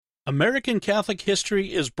American Catholic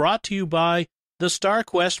History is brought to you by the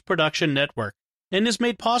StarQuest Production Network and is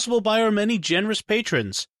made possible by our many generous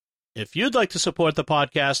patrons. If you'd like to support the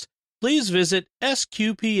podcast, please visit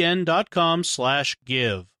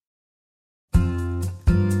sqpn.com/give.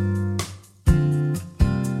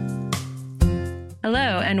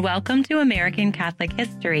 Hello, and welcome to American Catholic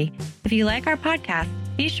History. If you like our podcast,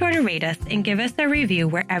 be sure to rate us and give us a review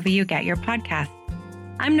wherever you get your podcasts.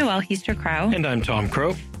 I'm Noelle Heaster-Crow. And I'm Tom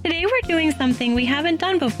Crow. Today we're doing something we haven't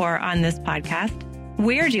done before on this podcast.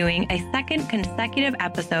 We're doing a second consecutive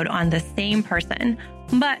episode on the same person.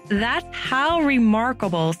 But that's how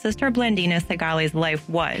remarkable Sister Blandina Segale's life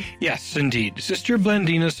was. Yes, indeed. Sister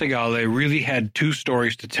Blandina Segale really had two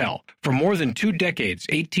stories to tell. For more than 2 decades,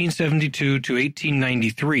 1872 to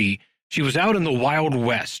 1893, she was out in the Wild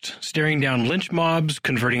West, staring down lynch mobs,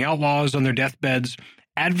 converting outlaws on their deathbeds,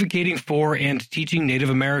 advocating for and teaching Native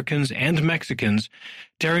Americans and Mexicans,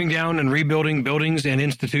 tearing down and rebuilding buildings and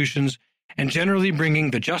institutions, and generally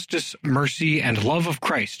bringing the justice, mercy, and love of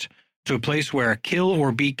Christ to a place where kill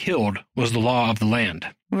or be killed was the law of the land.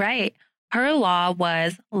 Right. Her law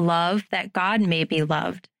was love that God may be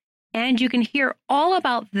loved. And you can hear all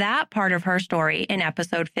about that part of her story in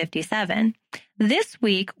episode 57. This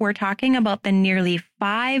week, we're talking about the nearly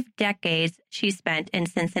 5 decades she spent in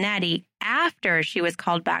Cincinnati after she was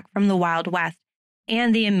called back from the Wild West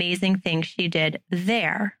and the amazing things she did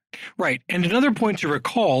there. Right. And another point to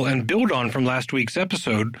recall and build on from last week's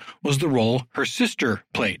episode was the role her sister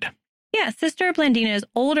played. Yeah, Sister Blandina's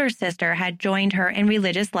older sister had joined her in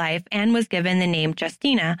religious life and was given the name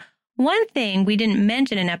Justina. One thing we didn't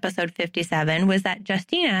mention in episode 57 was that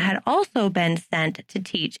Justina had also been sent to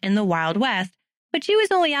teach in the Wild West, but she was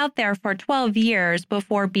only out there for 12 years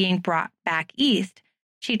before being brought back east.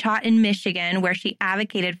 She taught in Michigan, where she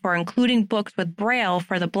advocated for including books with Braille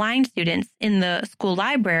for the blind students in the school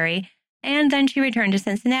library, and then she returned to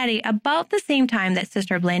Cincinnati about the same time that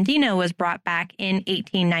Sister Blandina was brought back in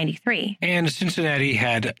 1893. And Cincinnati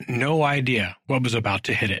had no idea what was about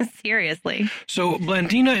to hit it. Seriously. So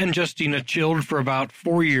Blandina and Justina chilled for about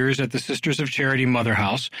 4 years at the Sisters of Charity Mother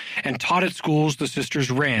House and taught at schools the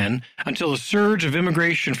sisters ran until a surge of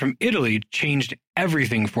immigration from Italy changed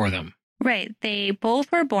everything for them. Right. They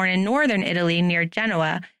both were born in northern Italy near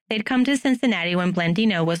Genoa. They'd come to Cincinnati when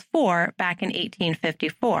Blandina was 4 back in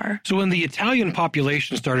 1854. So when the Italian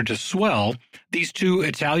population started to swell, these two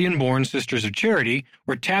Italian-born Sisters of Charity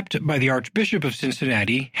were tapped by the Archbishop of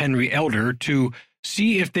Cincinnati, Henry Elder, to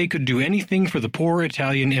see if they could do anything for the poor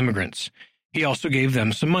Italian immigrants. He also gave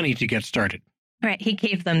them some money to get started. Right, he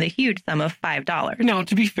gave them the huge sum of $5. Now,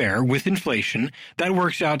 to be fair, with inflation, that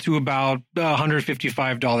works out to about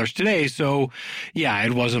 $155 today, so yeah,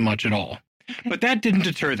 it wasn't much at all. Okay. But that didn't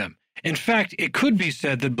deter them. In fact, it could be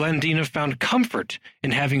said that Blandina found comfort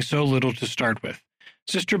in having so little to start with.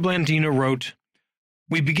 Sister Blandina wrote,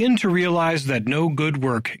 "We begin to realize that no good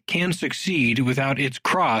work can succeed without its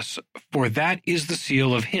cross, for that is the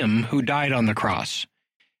seal of him who died on the cross.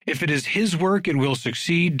 If it is his work, it will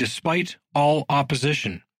succeed despite all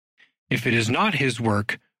opposition. If it is not his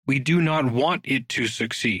work, we do not want it to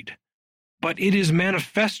succeed. But it is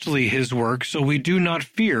manifestly his work, so we do not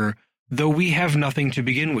fear, though we have nothing to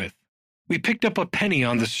begin with. We picked up a penny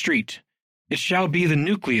on the street. It shall be the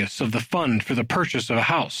nucleus of the fund for the purchase of a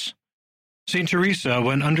house." St. Teresa,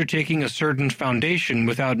 when undertaking a certain foundation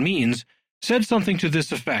without means, said something to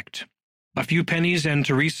this effect: "A few pennies and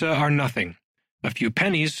Teresa are nothing. A few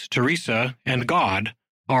pennies, Teresa, and God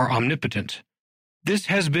are omnipotent." This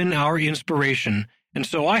has been our inspiration, and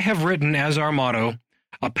so I have written as our motto,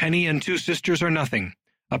 "A penny and 2 sisters are nothing.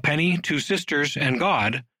 A penny, 2 sisters, and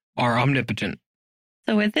God are omnipotent."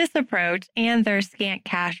 So with this approach and their scant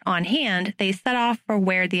cash on hand, they set off for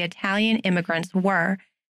where the Italian immigrants were.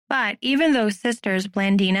 But even though Sisters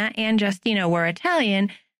Blandina and Justina were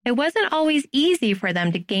Italian, it wasn't always easy for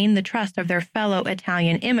them to gain the trust of their fellow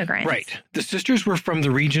Italian immigrants. Right. The sisters were from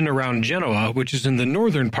the region around Genoa, which is in the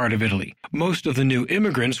northern part of Italy. Most of the new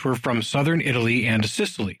immigrants were from southern Italy and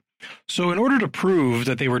Sicily. So in order to prove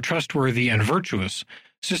that they were trustworthy and virtuous,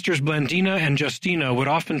 Sisters Blandina and Justina would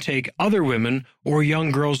often take other women or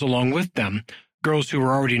young girls along with them, girls who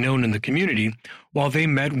were already known in the community, while they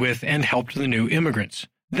met with and helped the new immigrants.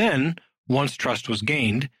 Then, once trust was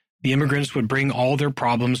gained, the immigrants would bring all their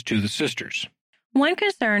problems to the sisters. One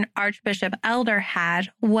concern Archbishop Elder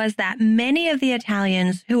had was that many of the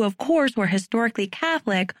Italians, who of course were historically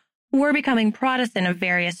Catholic, were becoming Protestant of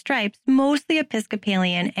various stripes, mostly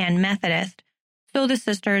Episcopalian and Methodist. So the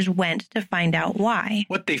sisters went to find out why.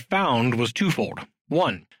 What they found was twofold.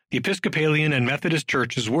 One, the Episcopalian and Methodist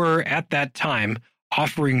churches were, at that time,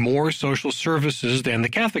 offering more social services than the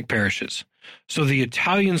Catholic parishes. So the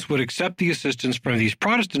Italians would accept the assistance from these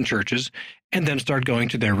Protestant churches and then start going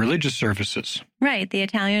to their religious services. Right. The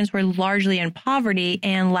Italians were largely in poverty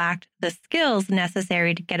and lacked the skills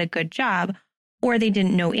necessary to get a good job, or they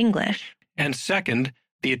didn't know English. And second,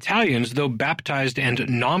 the Italians, though baptized and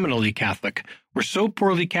nominally Catholic, were so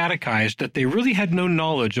poorly catechized that they really had no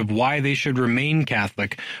knowledge of why they should remain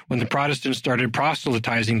Catholic when the Protestants started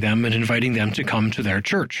proselytizing them and inviting them to come to their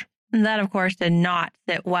church. And that, of course, did not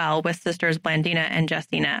sit well with Sisters Blandina and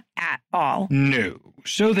Justina at all. No.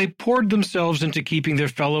 So they poured themselves into keeping their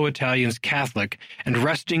fellow Italians Catholic and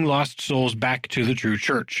wresting lost souls back to the true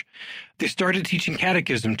church. They started teaching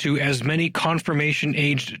catechism to as many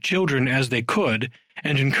confirmation-aged children as they could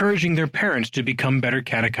and encouraging their parents to become better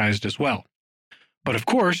catechized as well. But of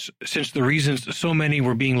course, since the reasons so many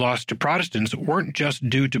were being lost to Protestants weren't just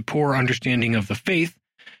due to poor understanding of the faith,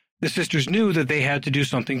 the sisters knew that they had to do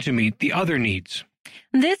something to meet the other needs.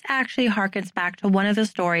 This actually harkens back to one of the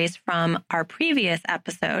stories from our previous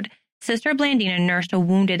episode. Sister Blandina nursed a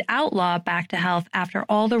wounded outlaw back to health after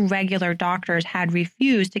all the regular doctors had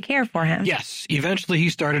refused to care for him. Yes, eventually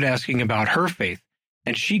he started asking about her faith,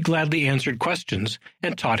 and she gladly answered questions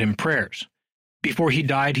and taught him prayers. Before he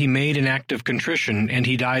died, he made an act of contrition, and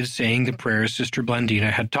he died saying the prayers Sister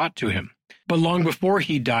Blandina had taught to him. But long before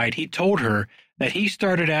he died, he told her that he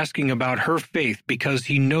started asking about her faith because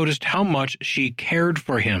he noticed how much she cared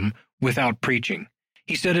for him without preaching.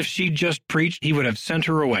 He said if she just preached, he would have sent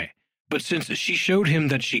her away. But since she showed him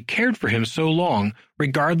that she cared for him so long,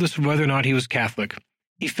 regardless of whether or not he was Catholic,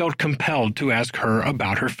 he felt compelled to ask her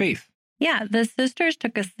about her faith. Yeah, the sisters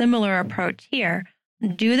took a similar approach here.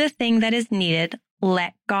 Do the thing that is needed,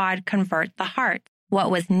 let God convert the heart. What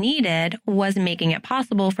was needed was making it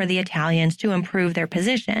possible for the Italians to improve their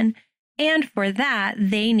position. And for that,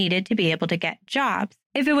 they needed to be able to get jobs.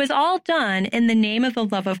 If it was all done in the name of the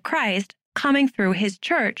love of Christ coming through his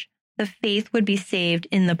church, the faith would be saved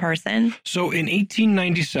in the person. So in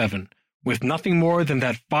 1897, with nothing more than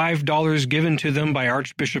that $5 given to them by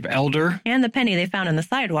Archbishop Elder, and the penny they found on the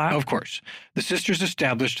sidewalk, of course, the sisters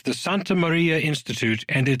established the Santa Maria Institute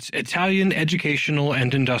and its Italian educational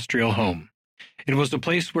and industrial home. It was a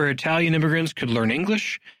place where Italian immigrants could learn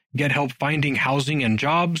English, get help finding housing and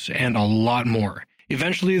jobs, and a lot more.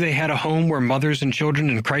 Eventually, they had a home where mothers and children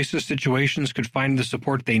in crisis situations could find the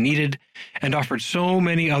support they needed, and offered so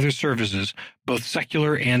many other services, both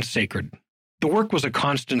secular and sacred. The work was a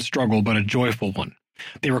constant struggle, but a joyful one.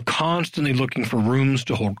 They were constantly looking for rooms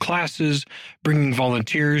to hold classes, bringing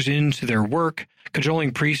volunteers into their work,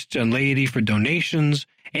 cajoling priests and laity for donations,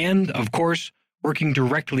 and, of course, working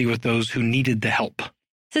directly with those who needed the help.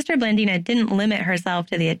 Sister Blandina didn't limit herself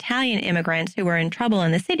to the Italian immigrants who were in trouble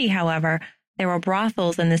in the city, however. There were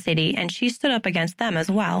brothels in the city, and she stood up against them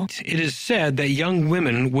as well. It is said that young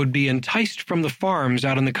women would be enticed from the farms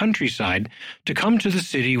out in the countryside to come to the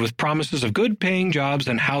city with promises of good-paying jobs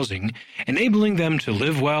and housing, enabling them to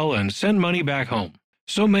live well and send money back home.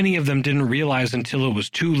 So many of them didn't realize until it was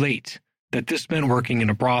too late that this meant working in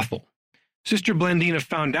a brothel. Sister Blandina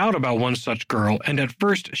found out about one such girl, and at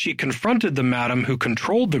first she confronted the madam who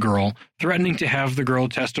controlled the girl, threatening to have the girl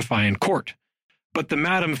testify in court. But the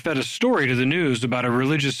madam fed a story to the news about a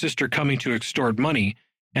religious sister coming to extort money,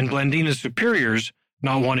 and Blandina's superiors,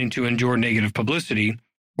 not wanting to endure negative publicity,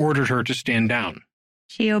 ordered her to stand down.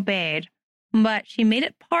 She obeyed, but she made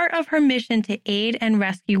it part of her mission to aid and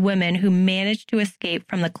rescue women who managed to escape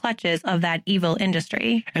from the clutches of that evil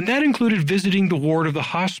industry. And that included visiting the ward of the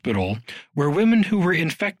hospital, where women who were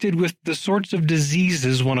infected with the sorts of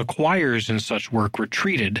diseases one acquires in such work were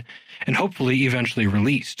treated, and hopefully eventually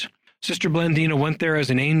released. Sister Blandina went there as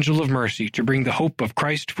an angel of mercy to bring the hope of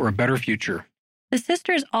Christ for a better future. The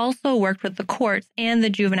sisters also worked with the courts and the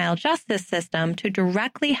juvenile justice system to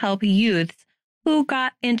directly help youths who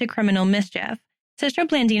got into criminal mischief. Sister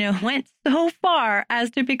Blandina went so far as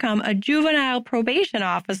to become a juvenile probation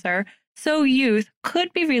officer so youth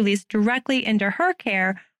could be released directly into her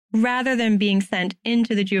care rather than being sent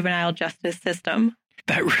into the juvenile justice system.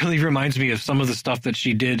 That really reminds me of some of the stuff that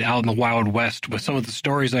she did out in the Wild West with some of the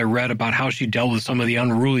stories I read about how she dealt with some of the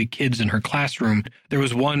unruly kids in her classroom. There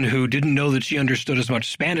was one who didn't know that she understood as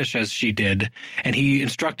much Spanish as she did, and he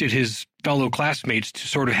instructed his fellow classmates to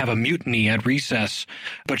sort of have a mutiny at recess,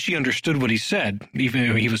 but she understood what he said, even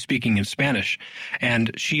though he was speaking in Spanish.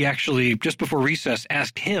 And she actually, just before recess,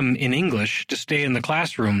 asked him in English to stay in the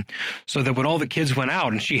classroom so that when all the kids went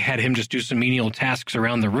out and she had him just do some menial tasks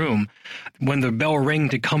around the room, when the bell rang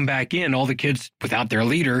to come back in, all the kids, without their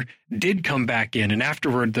leader, did come back in. And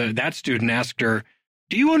afterward, that student asked her,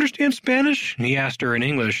 "Do you understand Spanish?" And he asked her in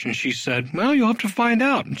English, and she said, "Well, you'll have to find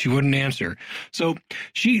out." And she wouldn't answer. So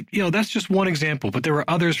she, that's just one example, but there were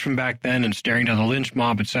others from back then, and staring down the lynch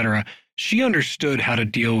mob, etc. She understood how to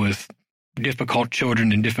deal with difficult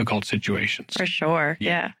children in difficult situations. For sure.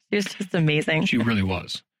 Yeah. She was just amazing. She really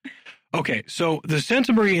was. Okay, so the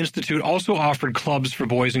Santa Maria Institute also offered clubs for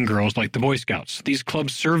boys and girls like the Boy Scouts. These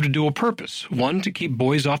clubs served a dual purpose. One, to keep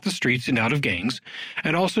boys off the streets and out of gangs,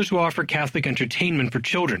 and also to offer Catholic entertainment for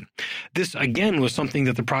children. This, again, was something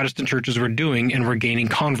that the Protestant churches were doing and were gaining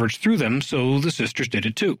converts through them, so the sisters did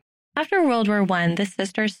it too. After World War I, the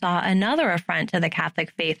sisters saw another affront to the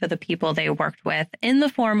Catholic faith of the people they worked with in the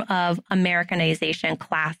form of Americanization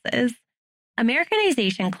classes.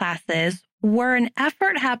 Americanization classes were an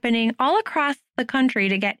effort happening all across the country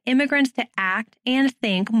to get immigrants to act and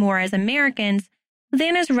think more as Americans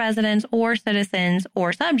than as residents or citizens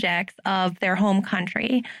or subjects of their home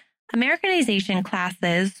country. Americanization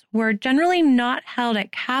classes were generally not held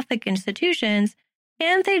at Catholic institutions,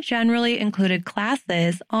 and they generally included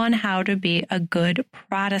classes on how to be a good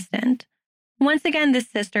Protestant. Once again, the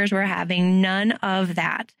sisters were having none of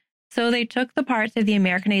that. So they took the parts of the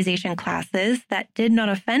Americanization classes that did not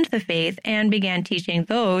offend the faith and began teaching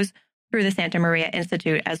those through the Santa Maria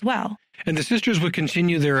Institute as well. And the sisters would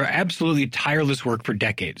continue their absolutely tireless work for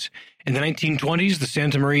decades. In the 1920s, the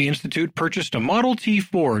Santa Maria Institute purchased a Model T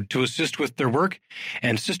Ford to assist with their work,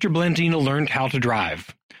 and Sister Blandina learned how to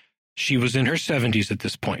drive. She was in her 70s at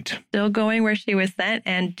this point. Still going where she was sent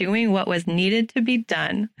and doing what was needed to be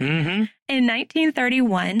done. Mm-hmm. In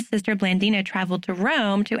 1931, Sister Blandina traveled to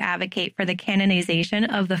Rome to advocate for the canonization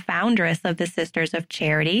of the foundress of the Sisters of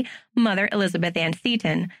Charity, Mother Elizabeth Ann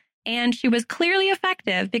Seton. And she was clearly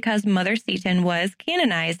effective because Mother Seton was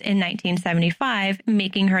canonized in 1975,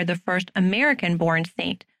 making her the first American-born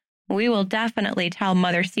saint. We will definitely tell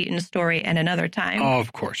Mother Seton's story at another time. Oh,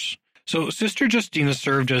 of course. So Sister Justina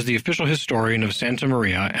served as the official historian of Santa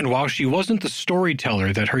Maria, and while she wasn't the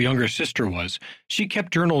storyteller that her younger sister was, she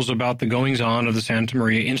kept journals about the goings-on of the Santa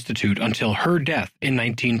Maria Institute until her death in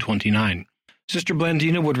 1929. Sister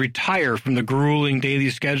Blandina would retire from the grueling daily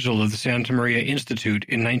schedule of the Santa Maria Institute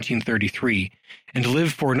in 1933 and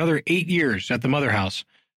live for another 8 years at the Mother House,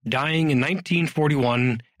 dying in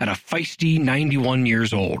 1941 at a feisty 91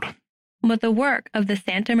 years old. But the work of the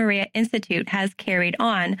Santa Maria Institute has carried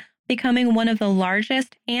on, becoming one of the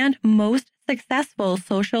largest and most successful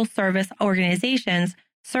social service organizations,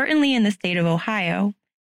 certainly in the state of Ohio.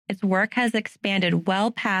 Its work has expanded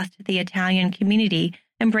well past the Italian community,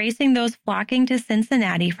 embracing those flocking to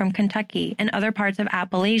Cincinnati from Kentucky and other parts of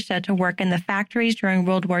Appalachia to work in the factories during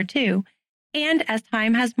World War II, and as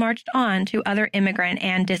time has marched on to other immigrant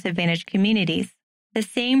and disadvantaged communities. The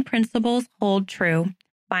same principles hold true.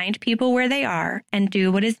 Find people where they are and do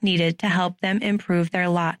what is needed to help them improve their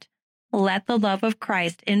lot. Let the love of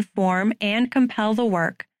Christ inform and compel the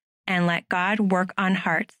work, and let God work on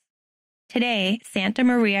hearts. Today, Santa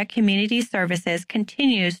Maria Community Services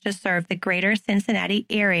continues to serve the greater Cincinnati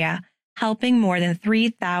area, helping more than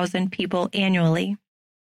 3,000 people annually.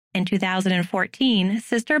 In 2014,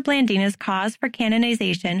 Sister Blandina's cause for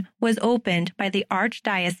canonization was opened by the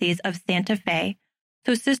Archdiocese of Santa Fe,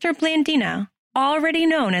 so Sister Blandina, already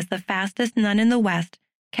known as the fastest nun in the West,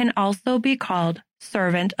 can also be called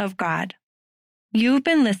Servant of God. You've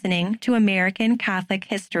been listening to American Catholic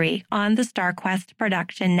History on the StarQuest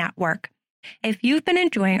Production Network. If you've been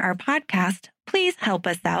enjoying our podcast, please help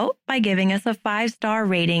us out by giving us a 5-star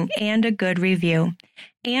rating and a good review,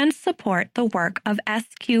 and support the work of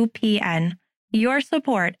SQPN. Your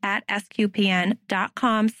support at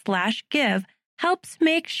sqpn.com/give helps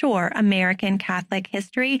make sure American Catholic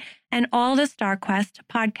History and all the StarQuest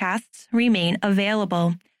podcasts remain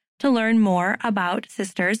available. To learn more about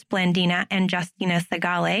Sisters Blandina and Justina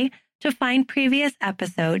Segale, to find previous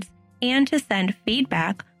episodes, and to send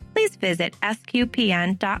feedback, please visit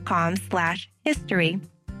sqpn.com/history.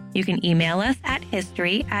 You can email us at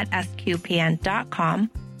history@sqpn.com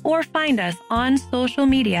or find us on social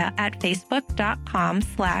media at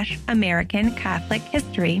facebook.com/American Catholic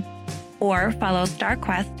History, or follow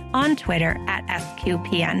StarQuest on Twitter at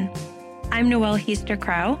SQPN. I'm Noelle Heaster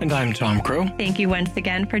Crow. And I'm Tom Crow. Thank you once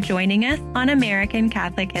again for joining us on American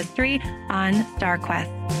Catholic History on StarQuest.